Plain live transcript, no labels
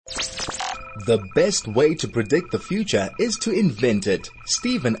The best way to predict the future is to invent it.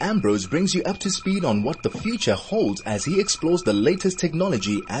 Stephen Ambrose brings you up to speed on what the future holds as he explores the latest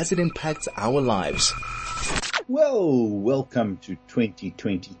technology as it impacts our lives. Well, welcome to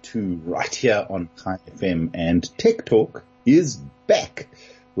 2022 right here on High FM, and Tech Talk is back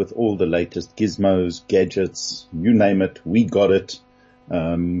with all the latest gizmos, gadgets, you name it, we got it.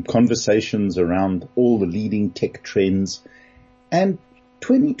 Conversations around all the leading tech trends, and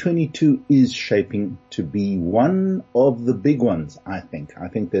 2022 is shaping to be one of the big ones, I think. I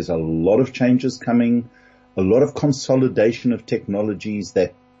think there's a lot of changes coming, a lot of consolidation of technologies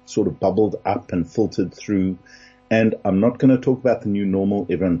that sort of bubbled up and filtered through. And I'm not going to talk about the new normal.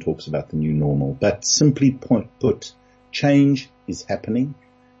 Everyone talks about the new normal. But simply put, change is happening.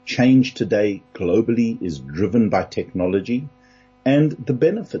 Change today globally is driven by technology and the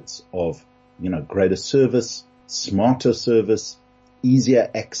benefits of, greater service, smarter service, easier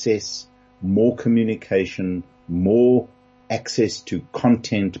access, more communication, more access to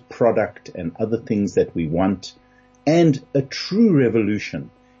content, product, and other things that we want, and a true revolution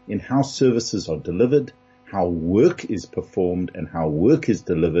in how services are delivered, how work is performed, and how work is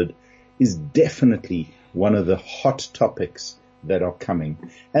delivered is definitely one of the hot topics that are coming.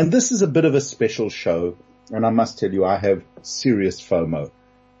 And this is a bit of a special show, and I must tell you, I have serious FOMO.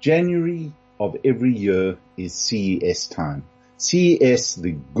 January of every year is CES time. CES,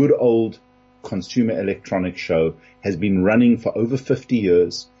 the good old consumer electronics show, has been running for over 50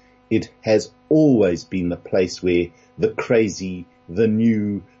 years. It has always been the place where the crazy, the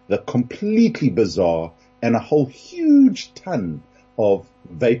new, the completely bizarre, and a whole huge ton of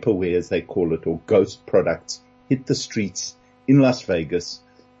vaporware, as they call it, or ghost products, hit the streets in Las Vegas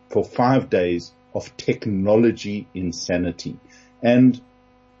for 5 days of technology insanity. And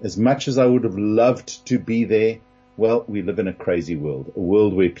as much as I would have loved to be there, well, we live in a crazy world, a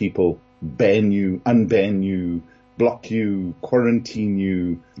world where people ban you, unban you, block you, quarantine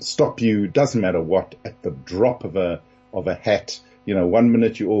you, stop you, doesn't matter what, at the drop of a hat. 1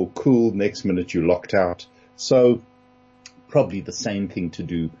 minute you're all cool, next minute you're locked out. So probably the same thing to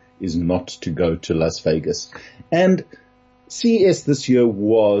do is not to go to Las Vegas. And CES this year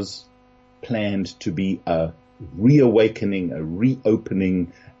was planned to be a reawakening, a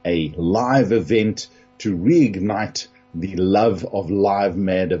reopening, a live event to reignite the love of live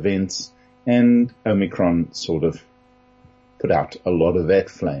mad events, and Omicron sort of put out a lot of that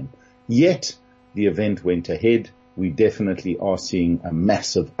flame. Yet the event went ahead. We definitely are seeing a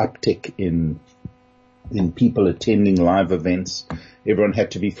massive uptick in people attending live events. Everyone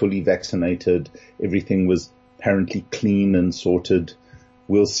had to be fully vaccinated. Everything was apparently clean and sorted.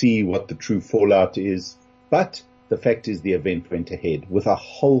 We'll see what the true fallout is. But the fact is the event went ahead with a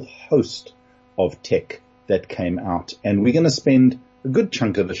whole host of tech that came out. And we're going to spend a good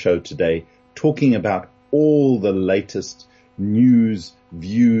chunk of the show today talking about all the latest news,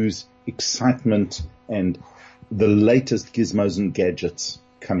 views, excitement, and the latest gizmos and gadgets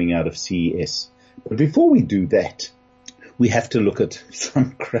coming out of CES. But before we do that, we have to look at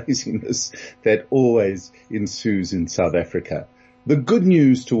some craziness that always ensues in South Africa. The good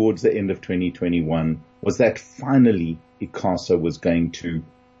news towards the end of 2021 was that finally ICASA was going to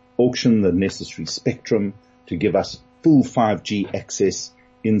auction the necessary spectrum to give us full 5G access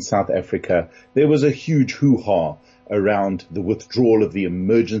in South Africa. There was a huge hoo-ha around the withdrawal of the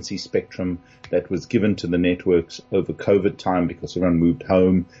emergency spectrum that was given to the networks over COVID time because everyone moved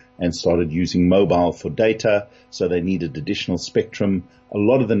home and started using mobile for data, so they needed additional spectrum. A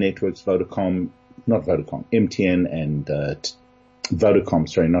lot of the networks, MTN and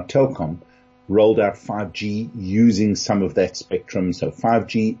Telkom, rolled out 5G using some of that spectrum. So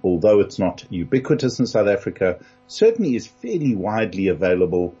 5G, although it's not ubiquitous in South Africa, certainly is fairly widely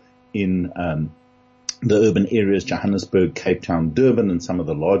available in the urban areas, Johannesburg, Cape Town, Durban, and some of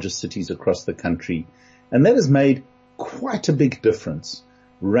the largest cities across the country. And that has made quite a big difference.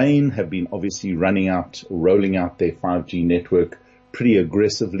 Rain have been obviously rolling out their 5G network pretty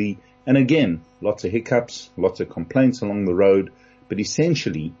aggressively. And again, lots of hiccups, lots of complaints along the road, but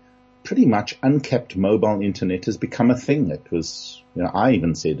essentially pretty much uncapped mobile internet has become a thing. It was, I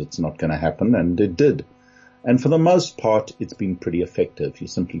even said it's not going to happen, and it did. And for the most part, it's been pretty effective. You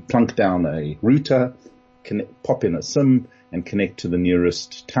simply plunk down a router, pop in a SIM, and connect to the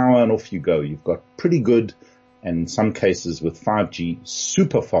nearest tower, and off you go. You've got pretty good, and in some cases with 5G,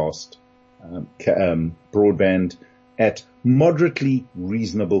 super fast broadband at moderately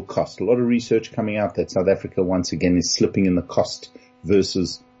reasonable cost. A lot of research coming out that South Africa once again is slipping in the cost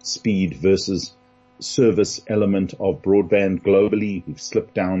versus speed versus service element of broadband globally. We've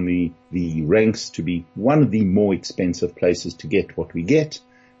slipped down the ranks to be one of the more expensive places to get what we get.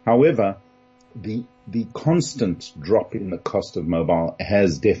 However, the constant drop in the cost of mobile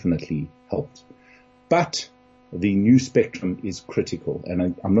has definitely helped. But the new spectrum is critical.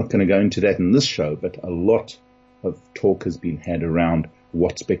 And I'm not going to go into that in this show, but a lot of talk has been had around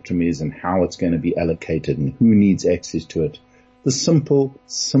what spectrum is and how it's going to be allocated and who needs access to it. The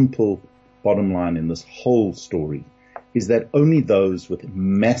simple bottom line in this whole story is that only those with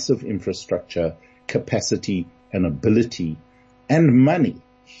massive infrastructure, capacity and ability and money,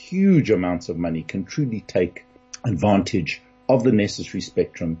 huge amounts of money, can truly take advantage of the necessary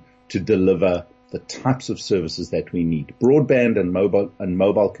spectrum to deliver the types of services that we need. Broadband and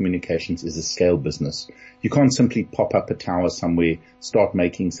mobile communications is a scale business. You can't simply pop up a tower somewhere, start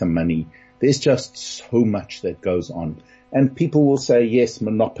making some money. There's just so much that goes on. And people will say, yes,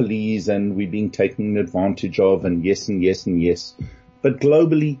 monopolies and we're being taken advantage of and yes and yes and yes. But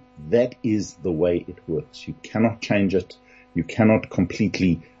globally, that is the way it works. You cannot change it. You cannot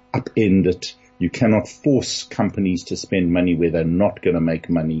completely upend it. You cannot force companies to spend money where they're not going to make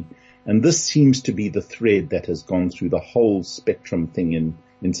money. And this seems to be the thread that has gone through the whole spectrum thing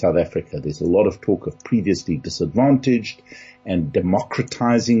in South Africa. There's a lot of talk of previously disadvantaged and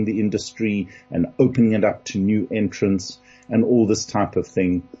democratizing the industry and opening it up to new entrants and all this type of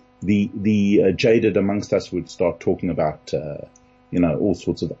thing. The jaded amongst us would start talking about, all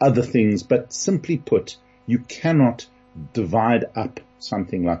sorts of other things. But simply put, you cannot divide up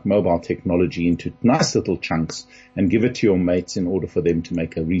something like mobile technology into nice little chunks and give it to your mates in order for them to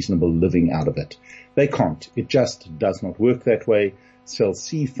make a reasonable living out of it. They can't. It just does not work that way. Cell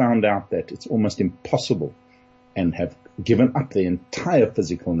C found out that it's almost impossible and have given up their entire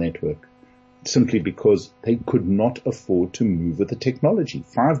physical network simply because they could not afford to move with the technology.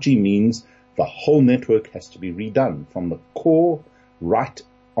 5G means the whole network has to be redone from the core right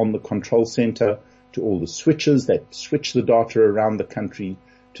on the control center to all the switches that switch the data around the country,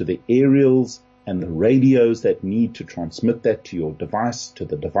 to the aerials and the radios that need to transmit that to your device, to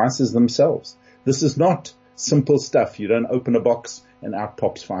the devices themselves. This is not simple stuff. You don't open a box and out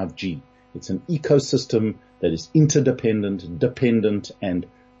pops 5G. It's an ecosystem that is interdependent, dependent, and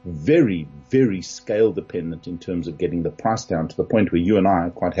very, very scale dependent in terms of getting the price down to the point where you and I are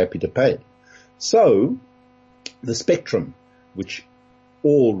quite happy to pay it. So the spectrum, which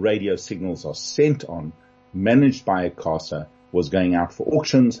all radio signals are sent on, managed by ICASA, was going out for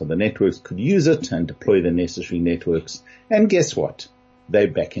auction so the networks could use it and deploy the necessary networks. And guess what? They're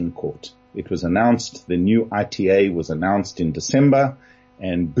back in court. It was announced, the new ITA was announced in December,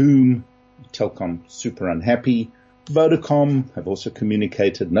 and boom, Telkom super unhappy. Vodacom have also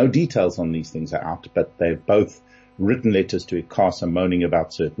communicated, no details on these things are out, but they've both written letters to ICASA moaning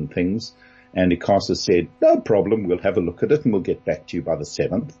about certain things. And ICASA said, no problem, we'll have a look at it and we'll get back to you by the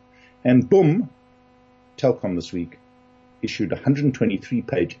 7th. And boom, Telkom this week issued a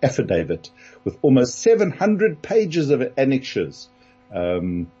 123-page affidavit with almost 700 pages of annexures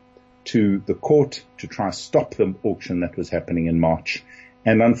to the court to try to stop the auction that was happening in March.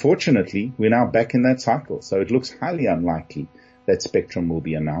 And unfortunately, we're now back in that cycle. So it looks highly unlikely that spectrum will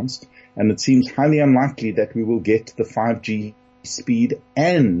be announced. And it seems highly unlikely that we will get the 5G speed.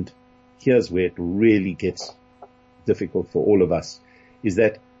 And here's where it really gets difficult for all of us, is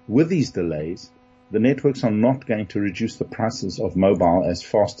that with these delays, the networks are not going to reduce the prices of mobile as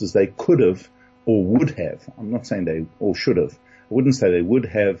fast as they could have or would have. I'm not saying they all should have. I wouldn't say they would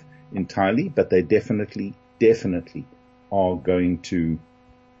have entirely, but they definitely are going to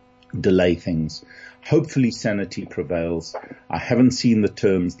delay things. Hopefully sanity prevails. I haven't seen the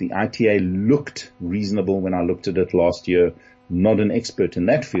terms. The ITA looked reasonable when I looked at it last year. Not an expert in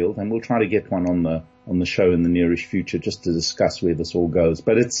that field, and we'll try to get one on the show in the nearish future just to discuss where this all goes.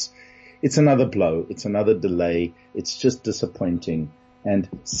 But it's another blow. It's another delay. It's just disappointing. And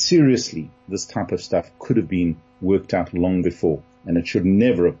seriously, this type of stuff could have been worked out long before, and it should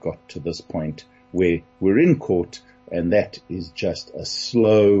never have got to this point where we're in court. And that is just a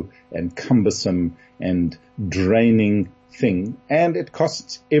slow and cumbersome and draining thing. And it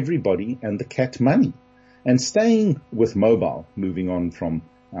costs everybody and the cat money. And staying with mobile, moving on from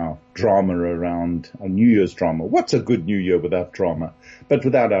our drama around our New Year's drama. What's a good New Year without drama? But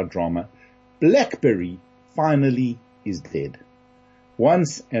without our drama, BlackBerry finally is dead.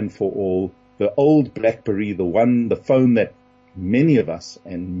 Once and for all, the old BlackBerry, the phone that many of us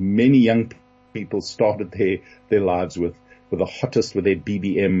and many young people started their lives with the hottest, with their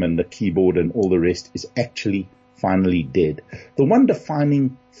BBM and the keyboard and all the rest, is actually finally dead. The one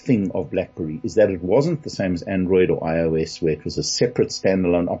defining thing of BlackBerry is that it wasn't the same as Android or iOS, where it was a separate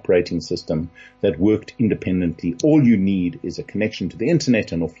standalone operating system that worked independently. All you need is a connection to the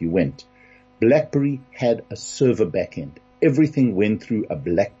internet and off you went. BlackBerry had a server backend. Everything went through a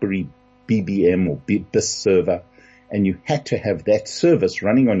BlackBerry BBM or BIS server, and you had to have that service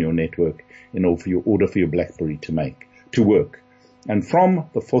running on your network in order for your BlackBerry to work. And from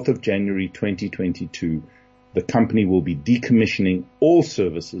the 4th of January 2022, the company will be decommissioning all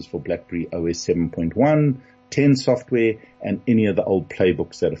services for BlackBerry OS 7.1, 10 software, and any of the old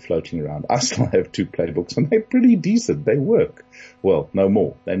playbooks that are floating around. I still have 2 playbooks, and they're pretty decent. They work. Well, no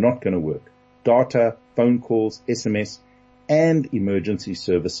more. They're not going to work. Data, phone calls, SMS, and emergency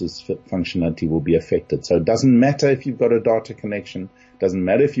services functionality will be affected. So it doesn't matter if you've got a data connection, doesn't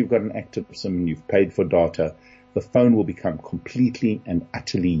matter if you've got an active SIM and you've paid for data, the phone will become completely and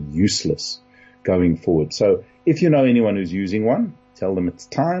utterly useless going forward. So if you know anyone who's using one, tell them it's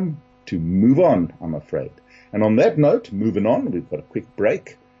time to move on, I'm afraid. And on that note, moving on, we've got a quick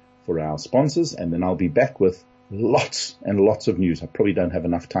break for our sponsors, and then I'll be back with lots and lots of news. I probably don't have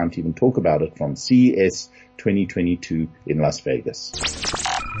enough time to even talk about it from CES 2022 in Las Vegas.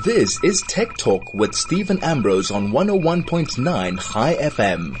 This is Tech Talk with Stephen Ambrose on 101.9 High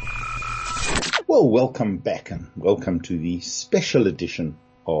FM. Well, welcome back and welcome to the special edition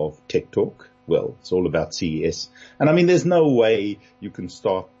of Tech Talk. Well, it's all about CES. And I mean, there's no way you can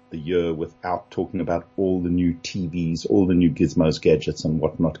start the year without talking about all the new TVs, all the new gizmos, gadgets and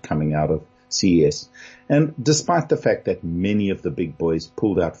whatnot coming out of CES. And despite the fact that many of the big boys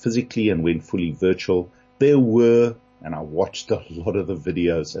pulled out physically and went fully virtual, there were, and I watched a lot of the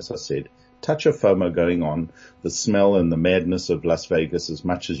videos, as I said, touch of FOMO going on, the smell and the madness of Las Vegas, as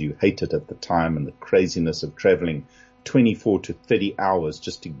much as you hate it at the time, and the craziness of traveling 24 to 30 hours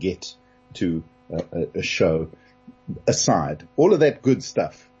just to get to a show aside. All of that good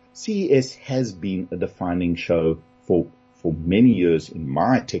stuff. CES has been a defining show for many years in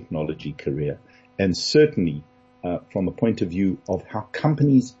my technology career, and certainly from the point of view of how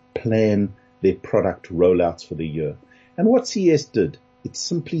companies plan their product rollouts for the year. And what CES did, it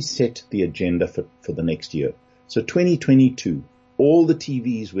simply set the agenda for the next year. So 2022, all the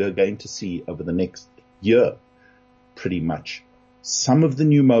TVs we are going to see over the next year, pretty much. Some of the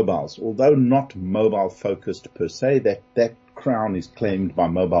new mobiles, although not mobile focused per se, that crown is claimed by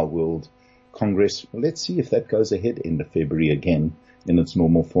Mobile World Congress. Well, let's see if that goes ahead end of February again in its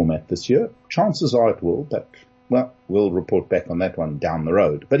normal format this year. Chances are it will, but, well, we'll report back on that one down the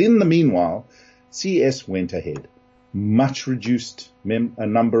road. But in the meanwhile, CES went ahead. Much reduced a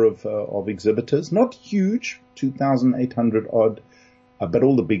number of exhibitors, not huge, 2,800 odd, but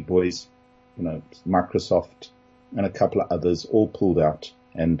all the big boys, Microsoft and a couple of others all pulled out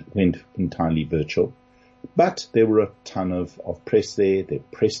and went entirely virtual. But there were a ton of press there. Their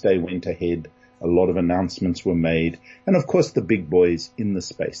press day went ahead. A lot of announcements were made. And of course the big boys in the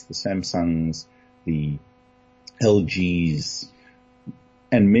space, the Samsungs, the LGs,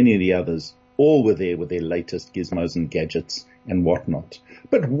 and many of the others, all were there with their latest gizmos and gadgets and whatnot.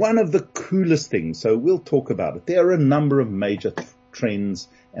 But one of the coolest things, so we'll talk about it, there are a number of major trends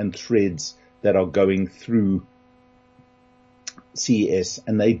and threads that are going through CES,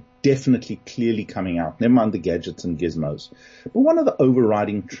 and they definitely clearly coming out, never mind the gadgets and gizmos. But one of the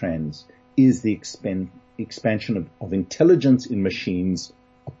overriding trends is the expansion of intelligence in machines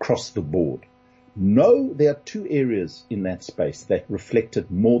across the board. No, there are 2 areas in that space that reflect it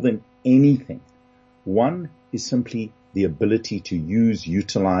more than anything. One is simply the ability to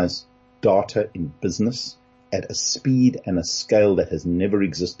utilize data in business at a speed and a scale that has never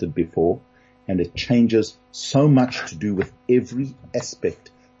existed before. And it changes so much to do with every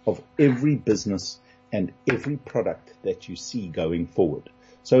aspect of every business and every product that you see going forward.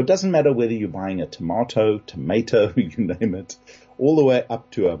 So it doesn't matter whether you're buying a tomato, you name it, all the way up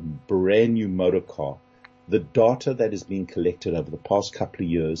to a brand new motor car. The data that is being collected over the past couple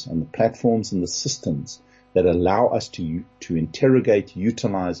of years and the platforms and the systems that allow us to interrogate,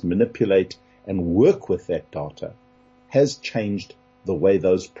 utilize, manipulate, and work with that data has changed the way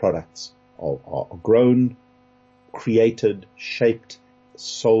those products are grown, created, shaped,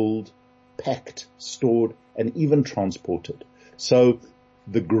 sold, packed, stored, and even transported. So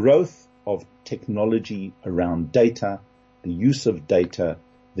the growth of technology around data, the use of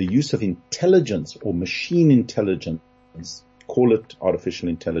intelligence or machine intelligence, call it artificial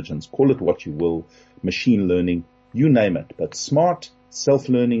intelligence, call it what you will, machine learning, you name it, but smart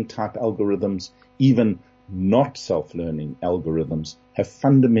self-learning type algorithms, even not self-learning algorithms, have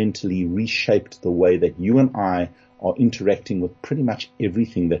fundamentally reshaped the way that you and I are interacting with pretty much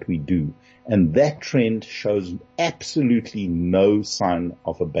everything that we do. And that trend shows absolutely no sign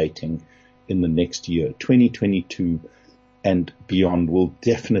of abating in the next year. 2022 and beyond will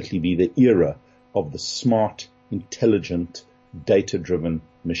definitely be the era of the smart, intelligent, data-driven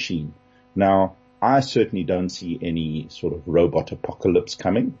machine. Now, I certainly don't see any sort of robot apocalypse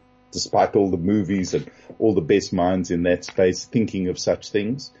coming. despite all the movies and all the best minds in that space thinking of such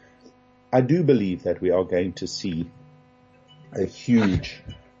things. I do believe that we are going to see a huge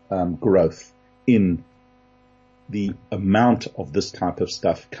growth in the amount of this type of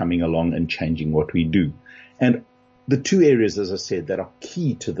stuff coming along and changing what we do. And the two areas, as I said, that are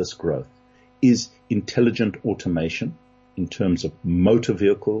key to this growth is intelligent automation in terms of motor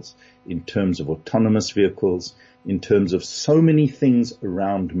vehicles, in terms of autonomous vehicles, in terms of so many things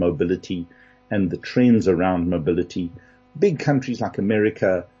around mobility and the trends around mobility. Big countries like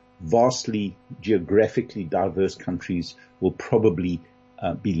America, vastly geographically diverse countries, will probably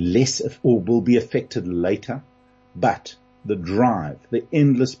be less or will be affected later. But the drive, the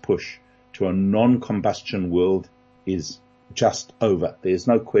endless push to a non-combustion world is just over. There's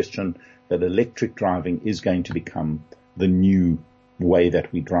no question that electric driving is going to become the new way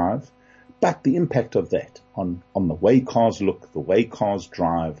that we drive. But the impact of that on the way cars look, the way cars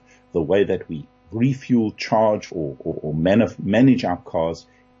drive, the way that we refuel, charge, or manage our cars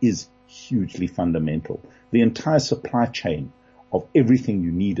is hugely fundamental. The entire supply chain of everything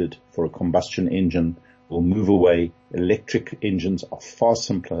you needed for a combustion engine will move away. Electric engines are far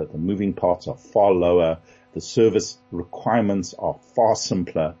simpler. The moving parts are far lower. The service requirements are far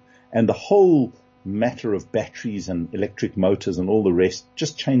simpler. And the whole matter of batteries and electric motors and all the rest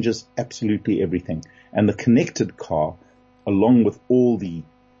just changes absolutely everything. And the connected car, along with all the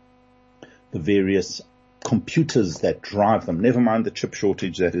various computers that drive them, never mind the chip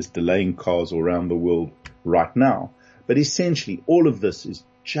shortage that is delaying cars around the world right now. But essentially, all of this is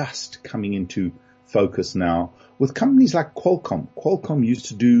just coming into focus now with companies like Qualcomm. Qualcomm used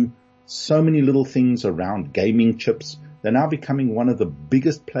to do so many little things around gaming chips. They're now becoming one of the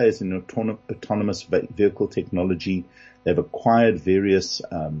biggest players in autonomous vehicle technology. They've acquired various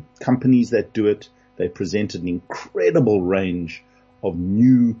companies that do it. They presented an incredible range of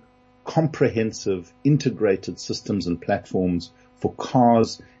new, comprehensive, integrated systems and platforms for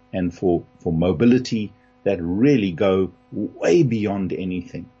cars and for mobility that really go way beyond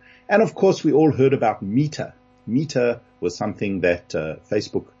anything. And of course, we all heard about Meta. Meta was something that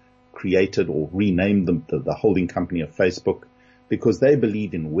Facebook created or renamed the holding company of Facebook because they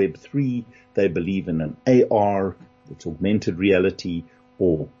believe in Web3. They believe in an AR, it's augmented reality,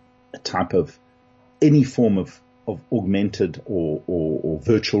 or a type of any form of augmented or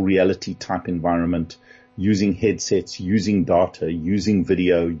virtual reality type environment, using headsets, using data, using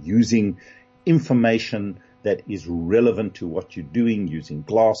video, using information that is relevant to what you're doing, using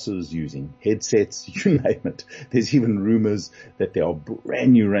glasses, using headsets, you name it. There's even rumors that there are a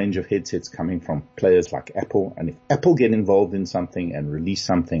brand new range of headsets coming from players like Apple. And if Apple get involved in something and release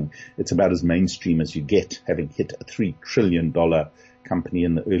something, it's about as mainstream as you get, having hit a $3 trillion company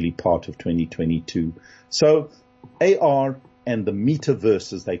in the early part of 2022. So AR and the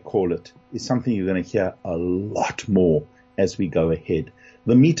metaverse, as they call it, is something you're going to hear a lot more as we go ahead.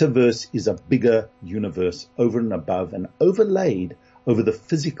 The metaverse is a bigger universe over and above and overlaid over the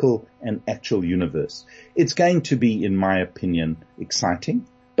physical and actual universe. It's going to be, in my opinion, exciting,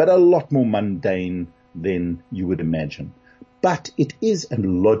 but a lot more mundane than you would imagine. But it is a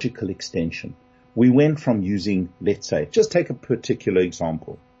logical extension. We went from using, let's say, just take a particular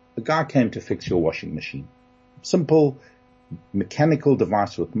example. A guy came to fix your washing machine. Simple mechanical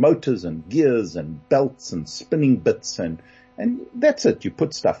device with motors and gears and belts and spinning bits and that's it. You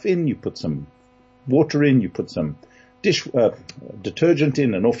put stuff in, you put some water in, you put some detergent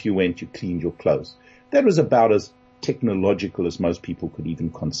in, and off you went. You cleaned your clothes. That was about as technological as most people could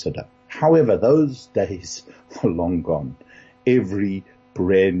even consider. However, those days are long gone. Every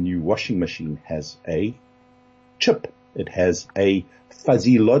brand new washing machine has a chip. It has a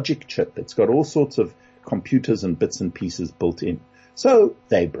fuzzy logic chip. It's got all sorts of computers and bits and pieces built in. So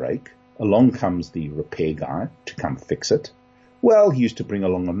they break. Along comes the repair guy to come fix it. Well, he used to bring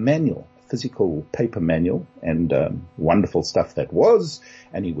along a manual, a physical paper manual, and wonderful stuff that was,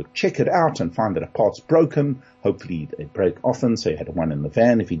 and he would check it out and find that a part's broken. Hopefully they break often, so he had one in the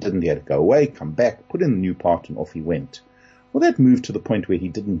van. If he didn't, he had to go away, come back, put in the new part, and off he went. Well, that moved to the point where he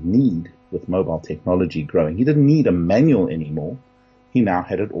didn't need, with mobile technology growing, he didn't need a manual anymore. He now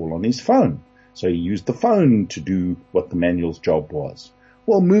had it all on his phone. So he used the phone to do what the manual's job was.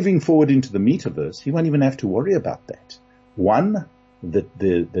 Well, moving forward into the metaverse, he won't even have to worry about that. One,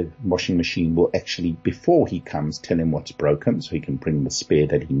 the washing machine will actually, before he comes, tell him what's broken so he can bring the spare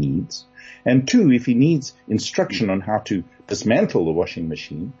that he needs. And two, if he needs instruction on how to dismantle the washing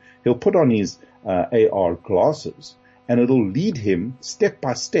machine, he'll put on his AR glasses and it'll lead him step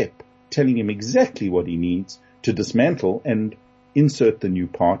by step, telling him exactly what he needs to dismantle and insert the new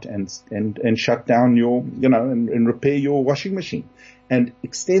part and shut down your, and repair your washing machine. and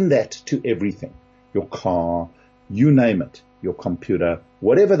extend that to everything. Your car, you name it, your computer,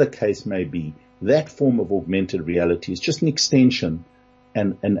 whatever the case may be. That form of augmented reality is just an extension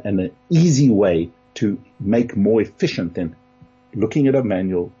and an easy way to make more efficient than looking at a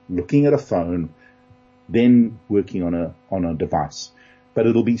manual, looking at a phone, then working on a device. But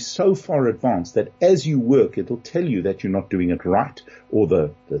it'll be so far advanced that as you work, it'll tell you that you're not doing it right, or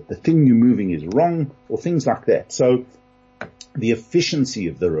the thing you're moving is wrong, or things like that. So the efficiency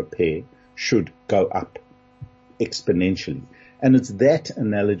of the repair should go up exponentially. And it's that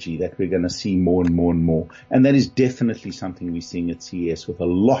analogy that we're going to see more and more and more. And that is definitely something we're seeing at CES with a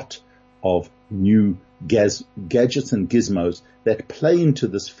lot of new gadgets and gizmos that play into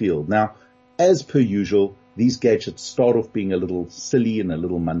this field. Now, as per usual, these gadgets start off being a little silly and a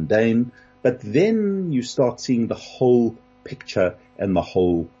little mundane, but then you start seeing the whole picture and the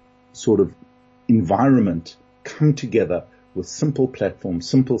whole sort of environment come together with simple platforms,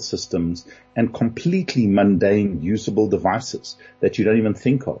 simple systems, and completely mundane, usable devices that you don't even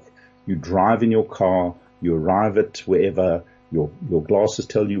think of. You drive in your car, you arrive at wherever, your glasses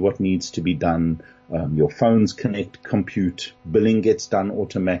tell you what needs to be done, your phones connect, compute, billing gets done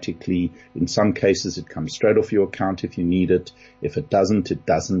automatically. In some cases, it comes straight off your account if you need it. If it doesn't, it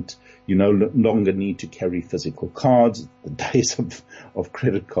doesn't. You no longer need to carry physical cards. The days of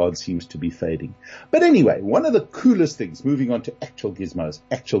credit cards seems to be fading. But anyway, one of the coolest things, moving on to actual gizmos,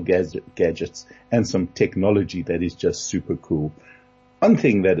 actual gadgets, and some technology that is just super cool. One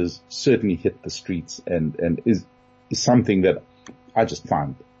thing that has certainly hit the streets and is something that I just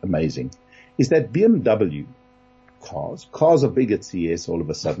find amazing is that BMW cars are big at CES all of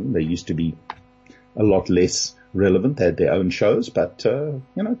a sudden. They used to be a lot less relevant. They had their own shows, but,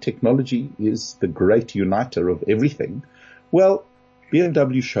 technology is the great uniter of everything. Well,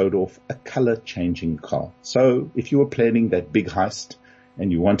 BMW showed off a color changing car. So if you were planning that big heist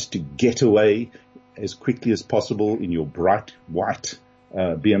and you wanted to get away as quickly as possible in your bright white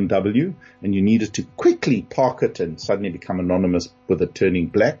BMW, and you needed to quickly park it and suddenly become anonymous with it turning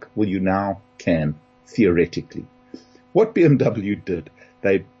black, well, you now can, theoretically. What BMW did,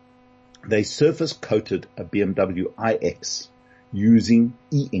 they surface coated a BMW iX using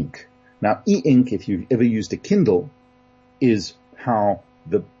e-ink. Now, e-ink, if you've ever used a Kindle, is how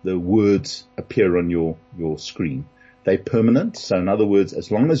the words appear on your screen. They're permanent. So in other words,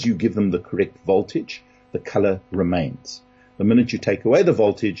 as long as you give them the correct voltage, the color remains. The minute you take away the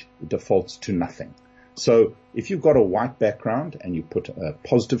voltage, it defaults to nothing. So if you've got a white background and you put a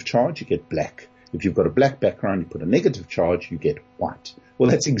positive charge, you get black. If you've got a black background, you put a negative charge, you get white.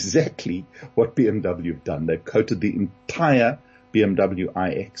 Well, that's exactly what BMW have done. They've coated the entire BMW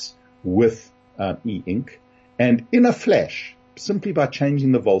iX with e-ink. And in a flash, simply by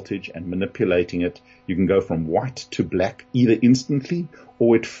changing the voltage and manipulating it, you can go from white to black either instantly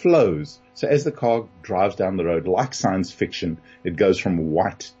or it flows. So as the car drives down the road, like science fiction, it goes from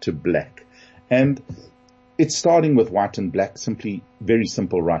white to black. And it's starting with white and black, simply very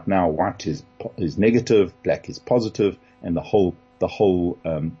simple right now. White is negative, black is positive, and the whole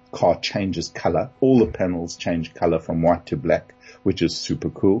car changes color. All the panels change color from white to black, which is super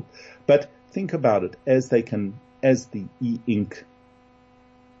cool. But think about it, as the e-ink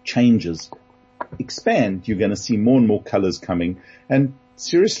changes expand, you're going to see more and more colors coming. And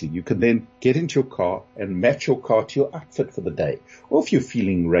seriously, you can then get into your car and match your car to your outfit for the day. Or if you're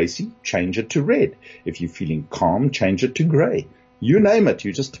feeling racy, change it to red. If you're feeling calm, change it to gray. You name it.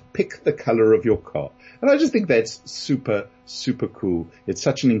 You just pick the color of your car. And I just think that's super, super cool. It's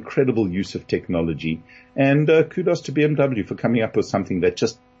such an incredible use of technology. And kudos to BMW for coming up with something that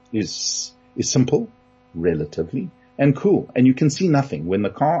just is simple, relatively, and cool. And you can see nothing. When the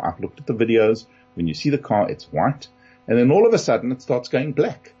car, I've looked at the videos, when you see the car, it's white. And then all of a sudden it starts going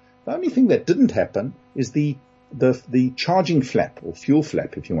black. The only thing that didn't happen is the charging flap or fuel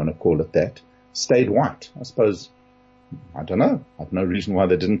flap, if you want to call it that, stayed white. I suppose, I don't know. I have no reason why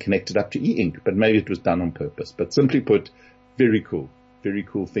they didn't connect it up to e-ink, but maybe it was done on purpose. But simply put, very cool. Very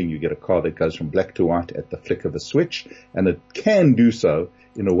cool thing. You get a car that goes from black to white at the flick of a switch, and it can do so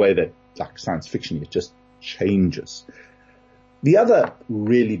in a way that, like science fiction, it just changes. The other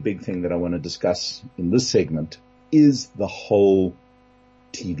really big thing that I want to discuss in this segment is the whole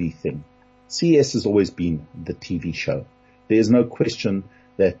TV thing. CES has always been the TV show. There's no question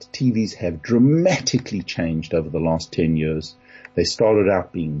that TVs have dramatically changed over the last 10 years. They started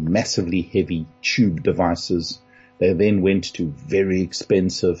out being massively heavy tube devices. They then went to very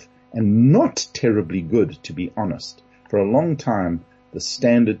expensive and not terribly good, to be honest. For a long time, the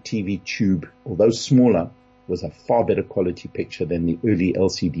standard TV tube, although smaller, was a far better quality picture than the early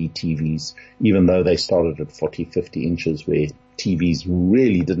LCD TVs, even though they started at 40, 50 inches, where TVs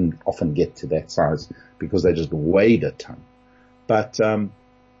really didn't often get to that size because they just weighed a ton. But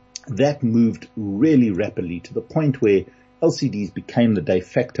that moved really rapidly to the point where LCDs became the de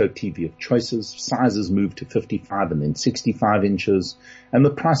facto TV of choices. Sizes moved to 55 and then 65 inches, and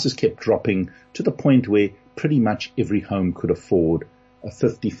the prices kept dropping to the point where pretty much every home could afford a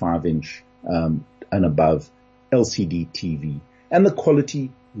 55-inch and above LCD TV. And the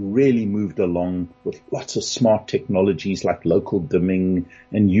quality really moved along with lots of smart technologies like local dimming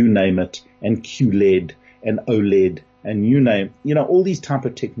and you name it, and QLED and OLED and all these type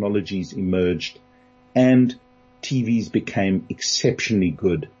of technologies emerged, and TVs became exceptionally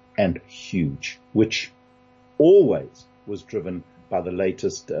good and huge, which always was driven by the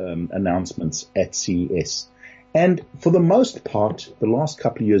latest announcements at CES. And for the most part, the last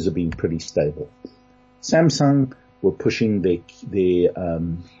couple of years have been pretty stable. Samsung were pushing their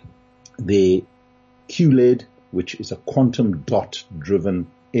QLED, which is a quantum dot driven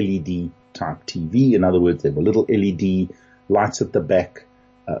LED type TV. In other words, there were little LED lights at the back.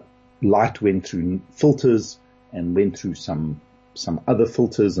 Light went through filters and went through some other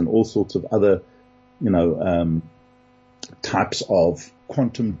filters and all sorts of other, types of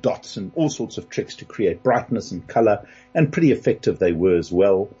quantum dots and all sorts of tricks to create brightness and color, and pretty effective they were as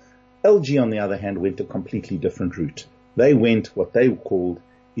well. LG, on the other hand, went a completely different route. They went what they called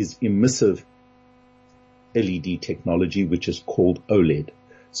is emissive LED technology, which is called OLED.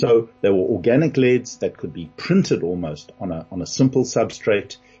 So there were organic LEDs that could be printed almost on a simple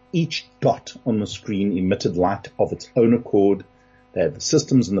substrate. Each dot on the screen emitted light of its own accord. They had the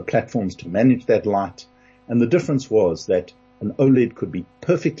systems and the platforms to manage that light. And the difference was that an OLED could be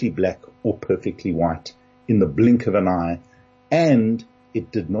perfectly black or perfectly white in the blink of an eye, and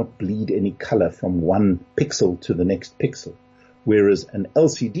it did not bleed any color from one pixel to the next pixel. Whereas an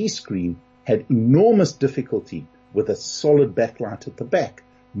LCD screen had enormous difficulty with a solid backlight at the back,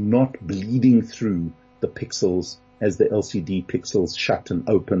 not bleeding through the pixels as the LCD pixels shut and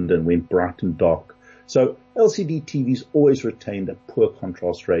opened and went bright and dark. So LCD TVs always retained a poor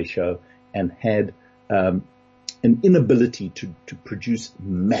contrast ratio and had an inability to produce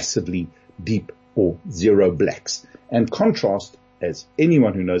massively deep or zero blacks. And contrast, as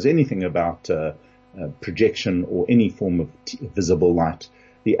anyone who knows anything about projection or any form of visible light,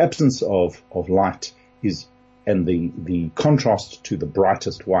 the absence of light and the contrast to the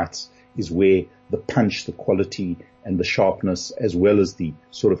brightest whites is where the punch, the quality, and the sharpness, as well as the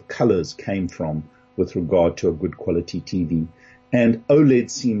sort of colors came from with regard to a good quality TV. And OLED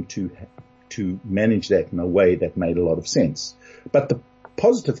seemed to manage that in a way that made a lot of sense. But the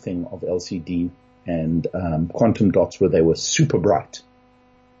positive thing of LCD and quantum dots were they were super bright.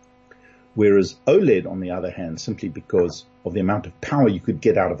 Whereas OLED, on the other hand, simply because of the amount of power you could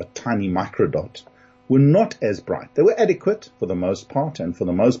get out of a tiny microdot, were not as bright. They were adequate for the most part, and for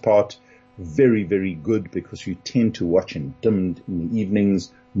the most part, very, very good because you tend to watch in dimmed in the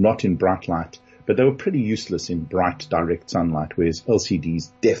evenings, not in bright light. But they were pretty useless in bright, direct sunlight, whereas LCDs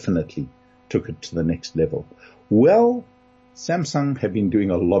definitely took it to the next level. Well, Samsung have been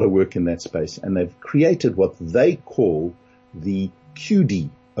doing a lot of work in that space, and they've created what they call the QD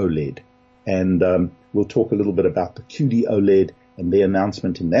OLED. And we'll talk a little bit about the QD OLED and their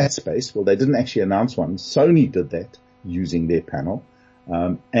announcement in that space. Well, they didn't actually announce one. Sony did that using their panel.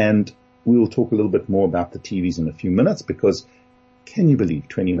 And we'll talk a little bit more about the TVs in a few minutes because can you believe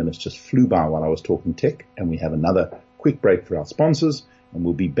 20 minutes just flew by while I was talking tech, and we have another quick break for our sponsors, and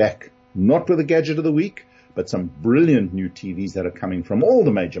we'll be back not with a gadget of the week, but some brilliant new TVs that are coming from all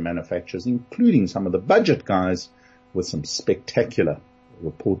the major manufacturers, including some of the budget guys with some spectacular,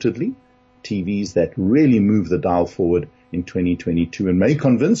 reportedly, TVs that really move the dial forward in 2022 and may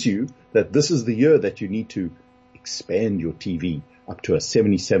convince you that this is the year that you need to expand your TV up to a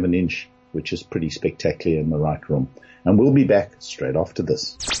 77-inch, which is pretty spectacular in the right room. And we'll be back straight after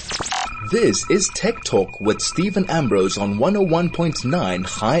this. This is Tech Talk with Stephen Ambrose on 101.9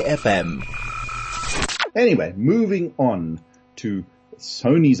 High FM. Anyway, moving on to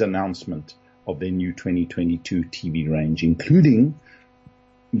Sony's announcement of their new 2022 TV range, including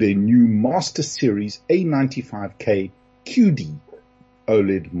their new Master Series A95K QD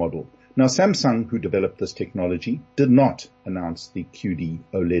OLED model. Now, Samsung, who developed this technology, did not announce the QD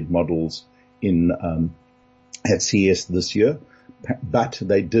OLED models at CES this year, but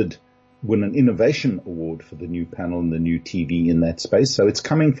they did win an innovation award for the new panel and the new TV in that space. So it's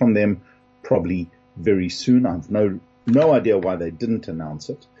coming from them probably very soon. I've no idea why they didn't announce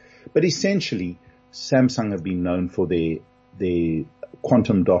it. But essentially, Samsung have been known for their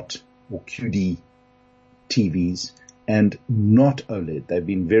quantum dot or QD TVs and not OLED. They've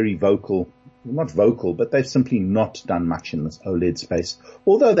been very vocal not vocal, but they've simply not done much in this OLED space,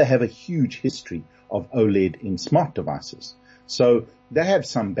 although they have a huge history of OLED in smart devices. So they have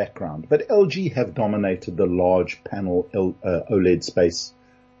some background, but LG have dominated the large panel OLED space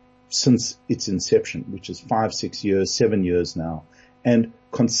since its inception, which is 5, 6 years, 7 years now, and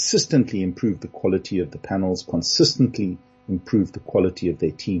consistently improved the quality of the panels, consistently improved the quality of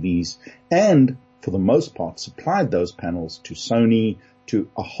their TVs, and for the most part supplied those panels to Sony, to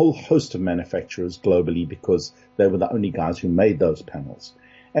a whole host of manufacturers globally, because they were the only guys who made those panels.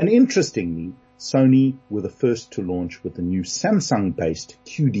 And interestingly, Sony were the first to launch with the new Samsung-based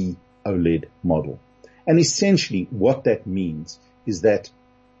QD OLED model. And essentially what that means is that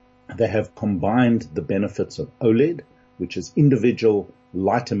they have combined the benefits of OLED, which is individual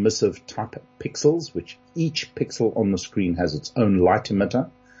light emissive type pixels, which each pixel on the screen has its own light emitter,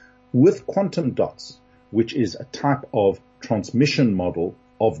 with quantum dots, which is a type of transmission model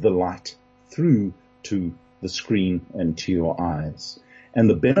of the light through to the screen and to your eyes. And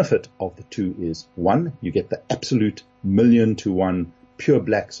the benefit of the two is, one, you get the absolute 1,000,000 to 1 pure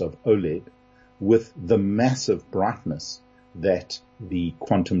blacks of OLED with the massive brightness that the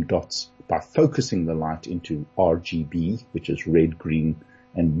quantum dots, by focusing the light into RGB, which is red, green,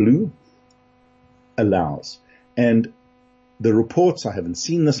 and blue, allows. And the reports, I haven't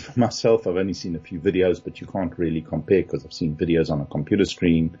seen this for myself, I've only seen a few videos, but you can't really compare because I've seen videos on a computer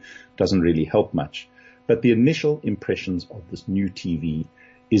screen, doesn't really help much. But the initial impressions of this new TV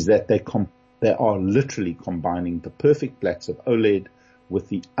is that they are literally combining the perfect blacks of OLED with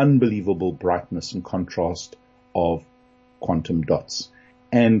the unbelievable brightness and contrast of quantum dots.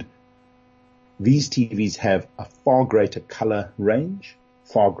 And these TVs have a far greater color range,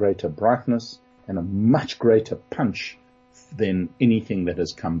 far greater brightness, and a much greater punch than anything that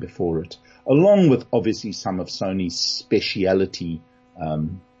has come before it, along with obviously some of Sony's speciality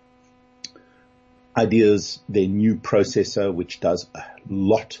ideas, their new processor, which does a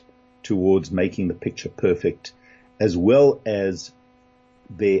lot towards making the picture perfect, as well as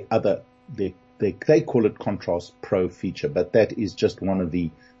their other, they call it Contrast Pro feature, but that is just one of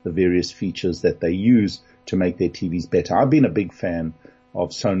the various features that they use to make their TVs better. I've been a big fan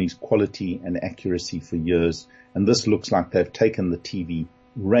of Sony's quality and accuracy for years, and this looks like they've taken the TV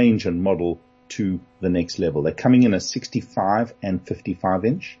range and model to the next level. They're coming in a 65 and 55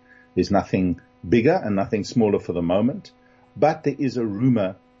 inch. There's nothing bigger and nothing smaller for the moment, but there is a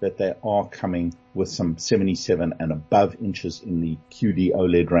rumor that they are coming with some 77 and above inches in the QD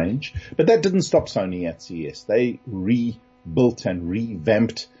OLED range. But that didn't stop Sony at CES. They rebuilt and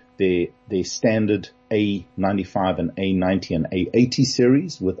revamped their standard A95 and A90 and A80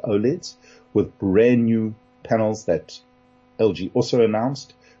 series with OLEDs, with brand new panels that LG also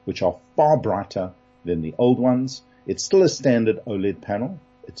announced, which are far brighter than the old ones. It's still a standard OLED panel.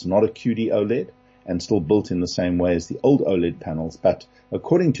 It's not a QD OLED and still built in the same way as the old OLED panels. But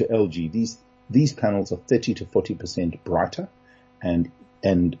according to LG, these panels are 30 to 40% brighter, and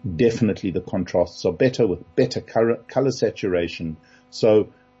definitely the contrasts are better with better color saturation. So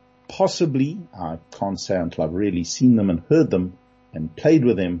possibly, I can't say until I've really seen them and heard them and played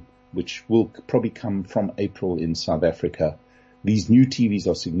with them, which will probably come from April in South Africa. These new TVs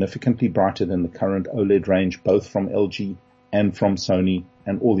are significantly brighter than the current OLED range, both from LG and from Sony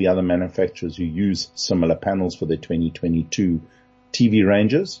and all the other manufacturers who use similar panels for their 2022 TV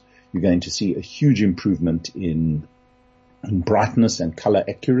ranges. You're going to see a huge improvement in brightness and color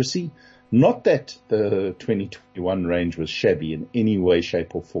accuracy. Not that the 2021 range was shabby in any way,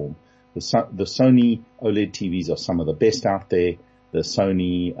 shape or form. The Sony OLED TVs are some of the best out there. The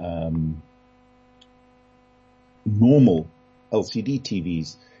Sony normal LCD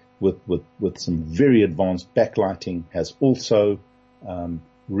TVs with some very advanced backlighting has also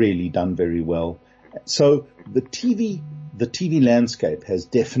really done very well. So the TV landscape has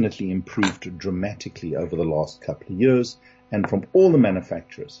definitely improved dramatically over the last couple of years, and from all the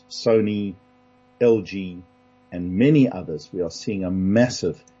manufacturers, Sony, LG, and many others, we are seeing a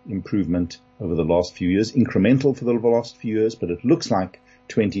massive improvement over the last few years, incremental for the last few years, but it looks like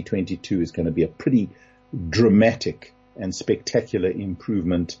 2022 is going to be a pretty dramatic and spectacular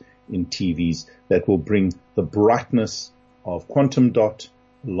improvement in TVs that will bring the brightness of quantum dot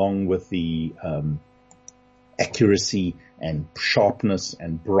along with the accuracy and sharpness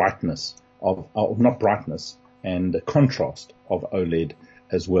and brightness of not brightness and the contrast of OLED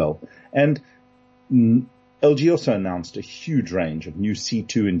as well. And LG also announced a huge range of new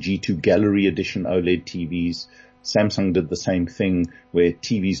C2 and G2 Gallery Edition OLED TVs. Samsung did the same thing where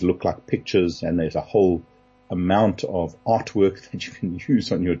TVs look like pictures, and there's a whole amount of artwork that you can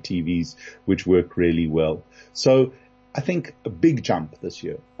use on your TVs which work really well. So I think a big jump this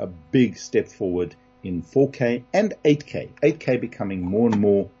year, a big step forward in 4K and 8K. 8K becoming more and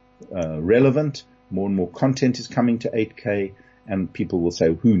more relevant. More and more content is coming to 8K, and people will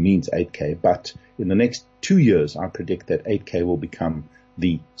say, who needs 8K? But in the next 2 years, I predict that 8K will become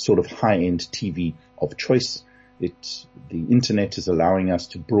the sort of high-end TV of choice. The internet is allowing us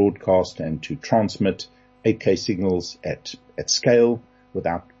to broadcast and to transmit 8K signals at scale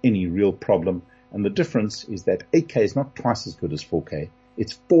without any real problem. And the difference is that 8K is not twice as good as 4K.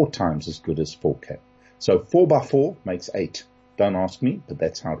 It's 4 times as good as 4K. So 4 by 4 makes 8. Don't ask me, but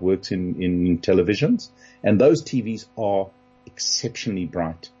that's how it works in televisions. And those TVs are exceptionally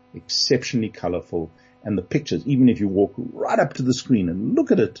bright, exceptionally colorful. And the pictures, even if you walk right up to the screen and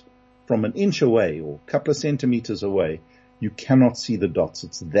look at it from an inch away or a couple of centimeters away, you cannot see the dots.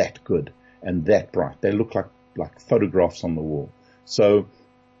 It's that good and that bright. They look like photographs on the wall. So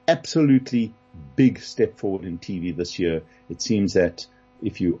absolutely big step forward in TV this year. It seems that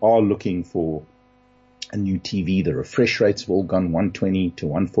if you are looking for a new TV, the refresh rates have all gone 120 to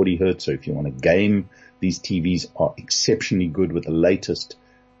 140 hertz. So if you want to game, these TVs are exceptionally good with the latest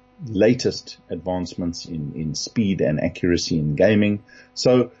advancements in speed and accuracy in gaming.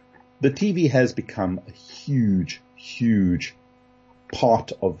 So the TV has become a huge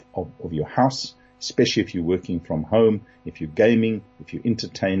part of your house, especially if you're working from home, if you're gaming, if you're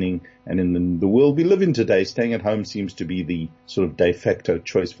entertaining. And in the world we live in today, staying at home seems to be the sort of de facto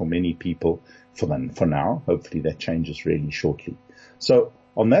choice for many people for now. Hopefully that changes really shortly. So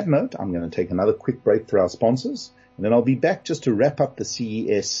on that note, I'm going to take another quick break for our sponsors, and then I'll be back just to wrap up the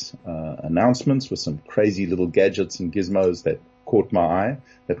CES announcements with some crazy little gadgets and gizmos that caught my eye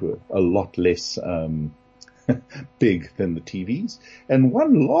that were a lot less big than the TVs. And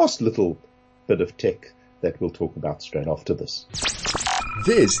one last little bit of tech that we'll talk about straight after this.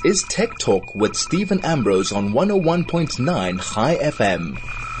 This is Tech Talk with Stephen Ambrose on 101.9 High FM.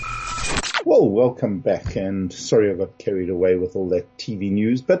 Well, welcome back, and sorry I got carried away with all that TV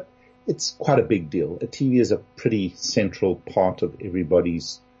news, but it's quite a big deal. A TV is a pretty central part of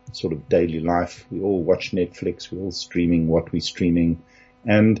everybody's sort of daily life. We all watch Netflix, we're all streaming what we're streaming,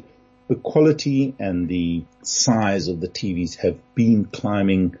 and the quality and the size of the TVs have been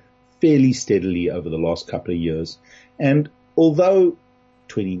climbing fairly steadily over the last couple of years. And although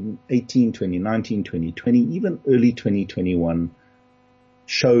 2018, 2019, 2020, even early 2021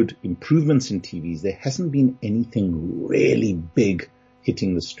 showed improvements in TVs, there hasn't been anything really big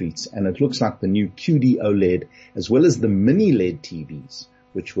hitting the streets. And it looks like the new QD OLED, as well as the mini LED TVs,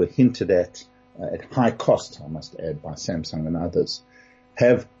 which were hinted at high cost, I must add, by Samsung and others,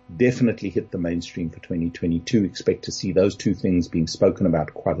 have definitely hit the mainstream for 2022. Expect to see those two things being spoken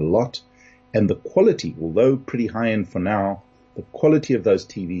about quite a lot. And the quality, although pretty high end for now, the quality of those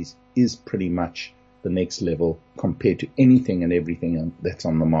TVs is pretty much the next level compared to anything and everything that's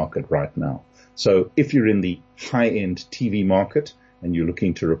on the market right now. So if you're in the high-end TV market and you're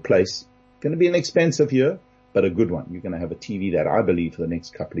looking to replace, going to be an expensive year, but a good one. You're going to have a TV that I believe for the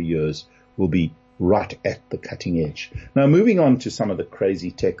next couple of years will be right at the cutting edge. Now, moving on to some of the crazy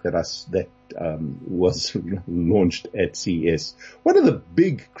tech that was launched at CES. One of the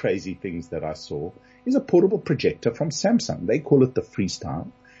big crazy things that I saw is a portable projector from Samsung. They call it the Freestyle.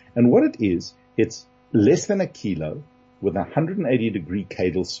 And what it is, it's less than a kilo with a 180-degree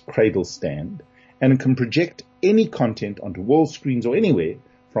cradle stand, and it can project any content onto wall screens or anywhere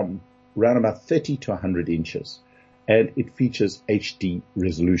from around about 30 to 100 inches. And it features HD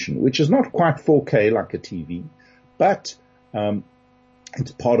resolution, which is not quite 4K like a TV, but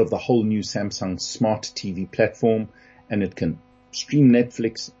it's part of the whole new Samsung Smart TV platform, and it can stream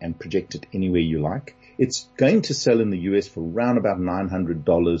Netflix and project it anywhere you like. It's going to sell in the US for around about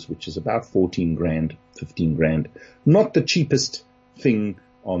 $900, which is about 14 grand, 15 grand. Not the cheapest thing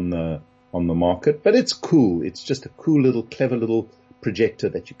on the market, but it's cool. It's just a cool little, clever little projector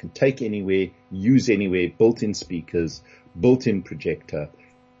that you can take anywhere, use anywhere, built-in speakers, built-in projector,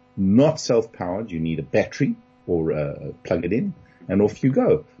 not self-powered. You need a battery or plug it in and off you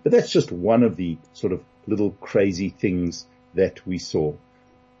go. But that's just one of the sort of little crazy things that we saw.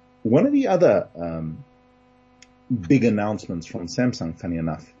 One of the other big announcements from Samsung, funny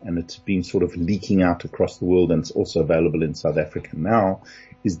enough, and it's been sort of leaking out across the world and it's also available in South Africa now,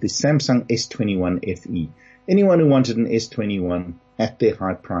 is the Samsung S21 FE. Anyone who wanted an S21 at their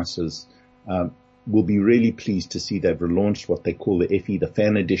high prices will be really pleased to see they've relaunched what they call the FE, the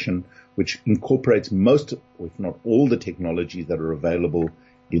Fan Edition, which incorporates most, or if not all, the technologies that are available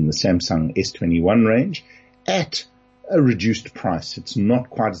in the Samsung S21 range at a reduced price. It's not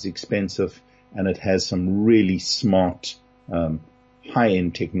quite as expensive, and it has some really smart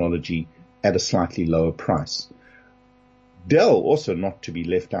high-end technology at a slightly lower price. Dell, also not to be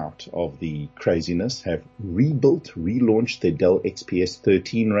left out of the craziness, have relaunched their Dell XPS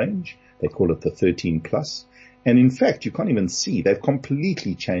 13 range. They call it the 13 Plus. And in fact, you can't even see, they've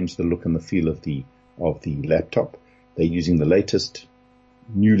completely changed the look and the feel of the laptop. They're using the latest,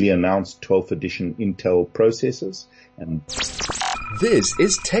 newly announced 12th edition Intel processors. And this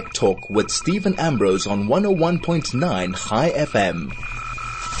is Tech Talk with Stephen Ambrose on 101.9 High FM.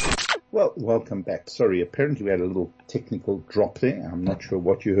 Well, welcome back. Sorry, apparently we had a little technical drop there. I'm not sure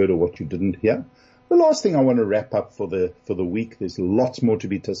what you heard or what you didn't hear. The last thing I want to wrap up for the week, there's lots more to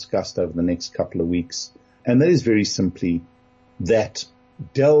be discussed over the next couple of weeks. And that is very simply that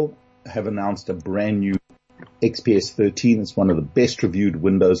Dell have announced a brand new XPS 13. It's one of the best reviewed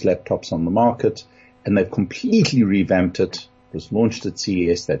Windows laptops on the market, and they've completely revamped it. It was launched at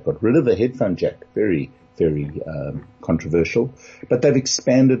CES. They've got rid of the headphone jack. Very controversial, but they've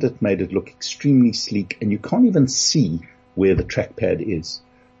expanded it, made it look extremely sleek, and you can't even see where the trackpad is,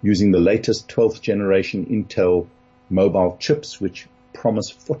 using the latest 12th generation Intel mobile chips, which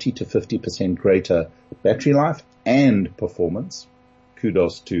promise 40 to 50% greater battery life and performance.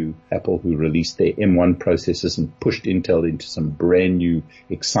 Kudos to Apple, who released their M1 processors and pushed Intel into some brand new,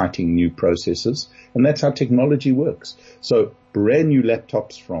 exciting new processors. And that's how technology works. So brand new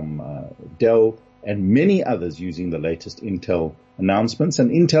laptops from Dell, and many others using the latest Intel announcements. And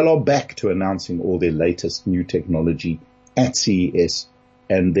Intel are back to announcing all their latest new technology at CES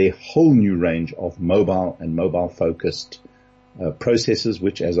and their whole new range of mobile and mobile-focused processors,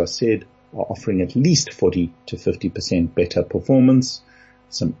 which, as I said, are offering at least 40 to 50% better performance,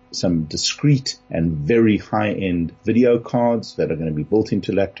 some discrete and very high-end video cards that are going to be built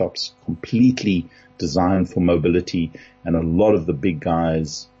into laptops, completely designed for mobility, and a lot of the big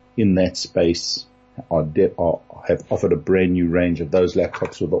guys in that space have offered a brand new range of those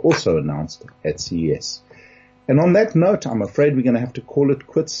laptops, that were also announced at CES. And on that note, I'm afraid we're going to have to call it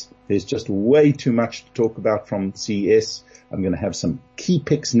quits. There's just way too much to talk about from CES. I'm going to have some key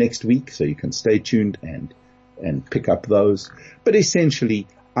picks next week, so you can stay tuned and pick up those. But essentially,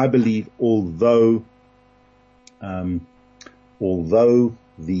 I believe although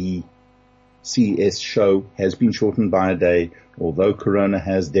the CES show has been shortened by a day, although Corona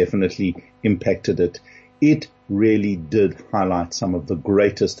has definitely impacted it, it really did highlight some of the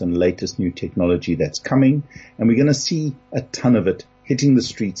greatest and latest new technology that's coming. And we're going to see a ton of it hitting the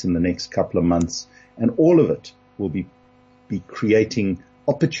streets in the next couple of months. And all of it will be creating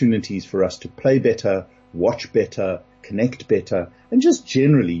opportunities for us to play better, watch better, connect better, and just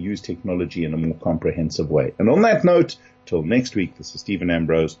generally use technology in a more comprehensive way. And on that note, till next week, this is Stephen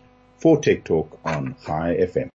Ambrose for Tech Talk on High FM.